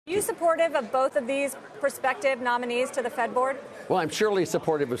Are you supportive of both of these prospective nominees to the Fed board? Well, I'm surely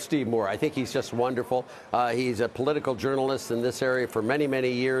supportive of Steve Moore. I think he's just wonderful. He's a political journalist in this area for many,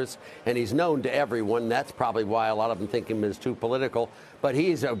 many years, and he's known to everyone. That's probably why a lot of them think him as too political. But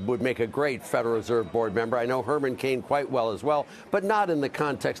he would make a great Federal Reserve Board member. I know Herman Cain quite well as well, but not in the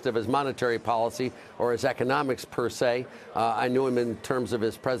context of his monetary policy or his economics per se. I knew him in terms of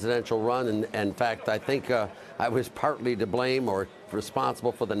his presidential run, and in fact, I think I was partly to blame or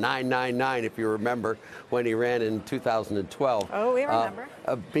responsible for the 999, if you remember, when he ran in 2012. Oh, we remember.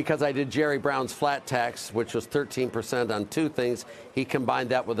 Because I did Jerry Brown's flat tax, which was 13% on two things. He combined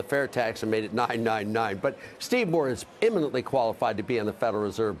that with the fair tax and made it 999. But Steve Moore is eminently qualified to be on the Federal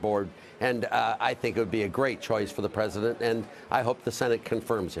Reserve Board, and I think it would be a great choice for the president, and I hope the Senate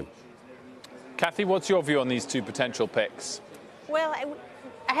confirms him. Kathy, what's your view on these two potential picks? Well,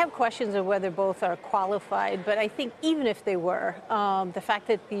 I have questions of whether both are qualified, but I think even if they were, the fact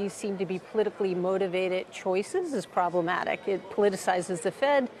that these seem to be politically motivated choices is problematic. It politicizes the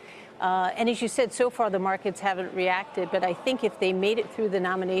Fed. And as you said, so far the markets haven't reacted. But I think if they made it through the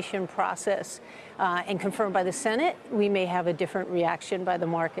nomination process and confirmed by the Senate, we may have a different reaction by the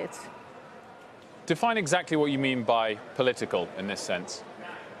markets. Define exactly what you mean by political in this sense.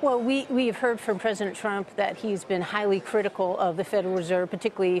 Well, we've heard from President Trump that he's been highly critical of the Federal Reserve,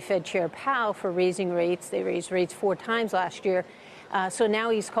 particularly Fed Chair Powell, for raising rates. They raised rates 4 times last year. So now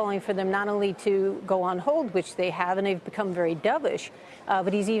he's calling for them not only to go on hold, which they have, and they've become very dovish,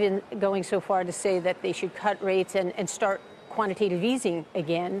 but he's even going so far to say that they should cut rates and start quantitative easing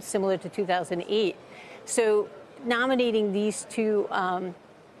again, similar to 2008. So nominating these two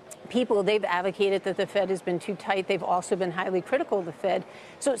people, they've advocated that the Fed has been too tight. They've also been highly critical of the Fed.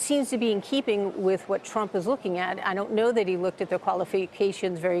 So it seems to be in keeping with what Trump is looking at. I don't know that he looked at their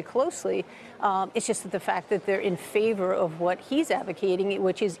qualifications very closely. It's just that the fact that they're in favor of what he's advocating,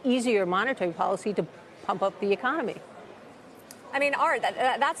 which is easier monetary policy to pump up the economy. I mean, Art,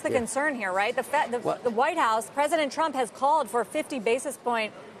 that's the concern here, right? The White House, President Trump has called for a 50 basis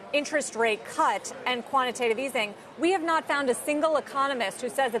point interest rate cut and quantitative easing. We have not found a single economist who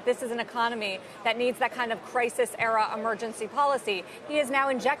says that this is an economy that needs that kind of crisis era emergency policy. He is now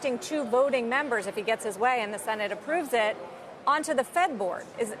injecting 2 voting members, if he gets his way and the Senate approves it, onto the Fed board.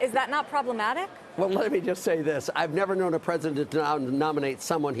 Is that not problematic? Well, let me just say this. I've never known a president to nominate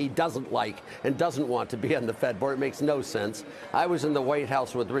someone he doesn't like and doesn't want to be on the Fed board. It makes no sense. I was in the White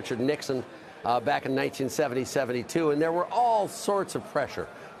House with Richard Nixon back in 1970-72, and there were all sorts of pressure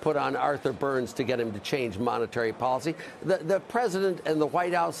put on Arthur Burns to get him to change monetary policy. The president and the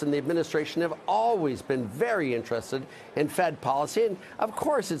White House and the administration have always been very interested in Fed policy, and of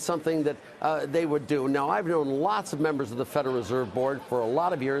course it's something that they would do. Now, I've known lots of members of the Federal Reserve Board for a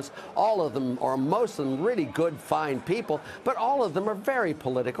lot of years. All of them, or most of them, really good, fine people, but all of them are very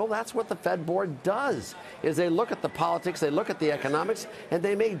political. That's what the Fed Board does, is they look at the politics, they look at the economics, and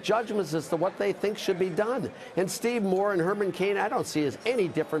they make judgments as to what they think should be done. And Steve Moore and Herman Cain, I don't see as any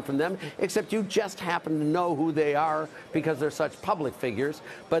different from them, except you just happen to know who they are because they're such public figures.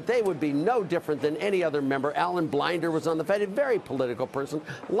 But they would be no different than any other member. Alan Blinder was on the Fed, a very political person.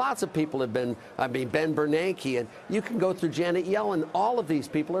 Lots of people have been, Ben Bernanke, and you can go through Janet Yellen. All of these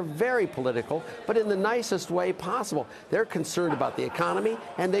people are very political, but in the nicest way possible. They're concerned about the economy,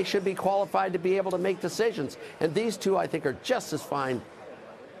 and they should be qualified to be able to make decisions. And these two, I think, are just as fine.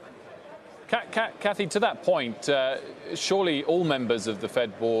 Kathy, to that point, surely all members of the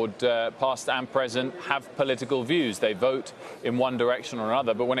Fed board, past and present, have political views. They vote in one direction or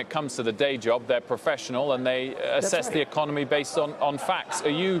another. But when it comes to the day job, they're professional and they assess the economy based on facts. Are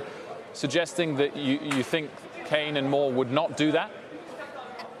you suggesting that you think Cain and Moore would not do that?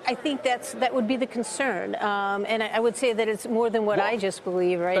 I think that would be the concern, and I would say that it's more than what I just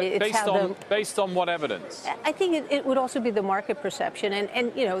believe, right? Based on what evidence? I think it would also be the market perception,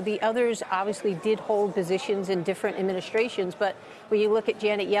 and you know, the others obviously did hold positions in different administrations, but when you look at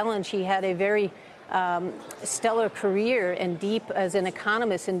Janet Yellen, she had a very stellar career and deep as an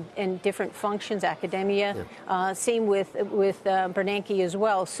economist in different functions, academia. Yeah. Same with Bernanke as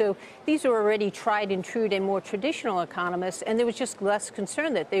well. So these are already tried and true and more traditional economists, and there was just less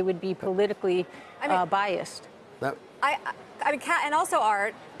concern that they would be politically biased. I mean, Kat, and also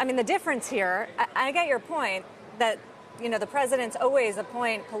Art, I mean, the difference here, I get your point that, you know, the presidents always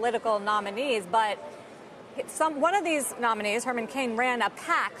appoint political nominees, but one of these nominees, Herman Cain, ran a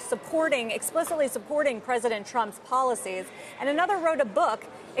PAC explicitly supporting President Trump's policies, and another wrote a book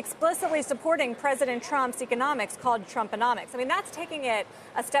explicitly supporting President Trump's economics called Trumponomics. I mean, that's taking it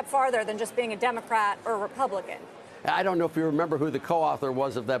a step farther than just being a Democrat or a Republican. I don't know if you remember who the co-author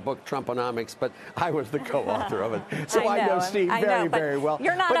was of that book, Trumponomics, but I was the co-author of it. So I know Steve very well.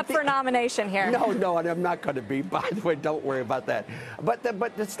 You're not up for nomination here. No, and I'm not going to be. By the way, don't worry about that. But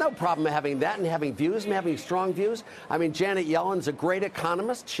it's no problem having that and having views and having strong views. I mean, Janet Yellen's a great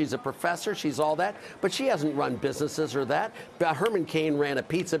economist. She's a professor. She's all that. But she hasn't run businesses or that. Herman Cain ran a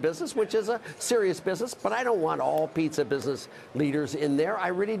pizza business, which is a serious business. But I don't want all pizza business leaders in there. I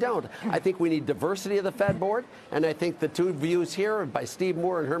really don't. I think we need diversity of the Fed board. And I think the two views here by Steve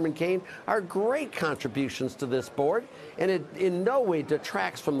Moore and Herman Cain are great contributions to this board. And it in no way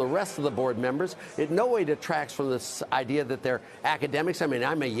detracts from the rest of the board members. It in no way detracts from this idea that they're academics. I mean,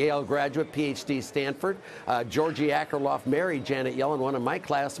 I'm a Yale graduate, PhD, Stanford. Georgie Akerlof married Janet Yellen, one of my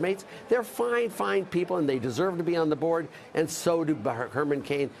classmates. They're fine people, and they deserve to be on the board, and so do Herman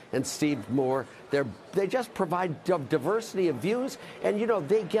Cain and Steve Moore. They just provide diversity of views, and, you know,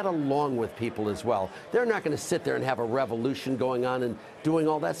 they get along with people as well. They're not going to sit there and have a revolution going on and doing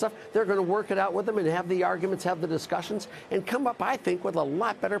all that stuff. They're going to work it out with them and have the arguments, have the discussions, and come up, I think, with a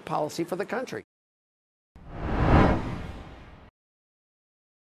lot better policy for the country.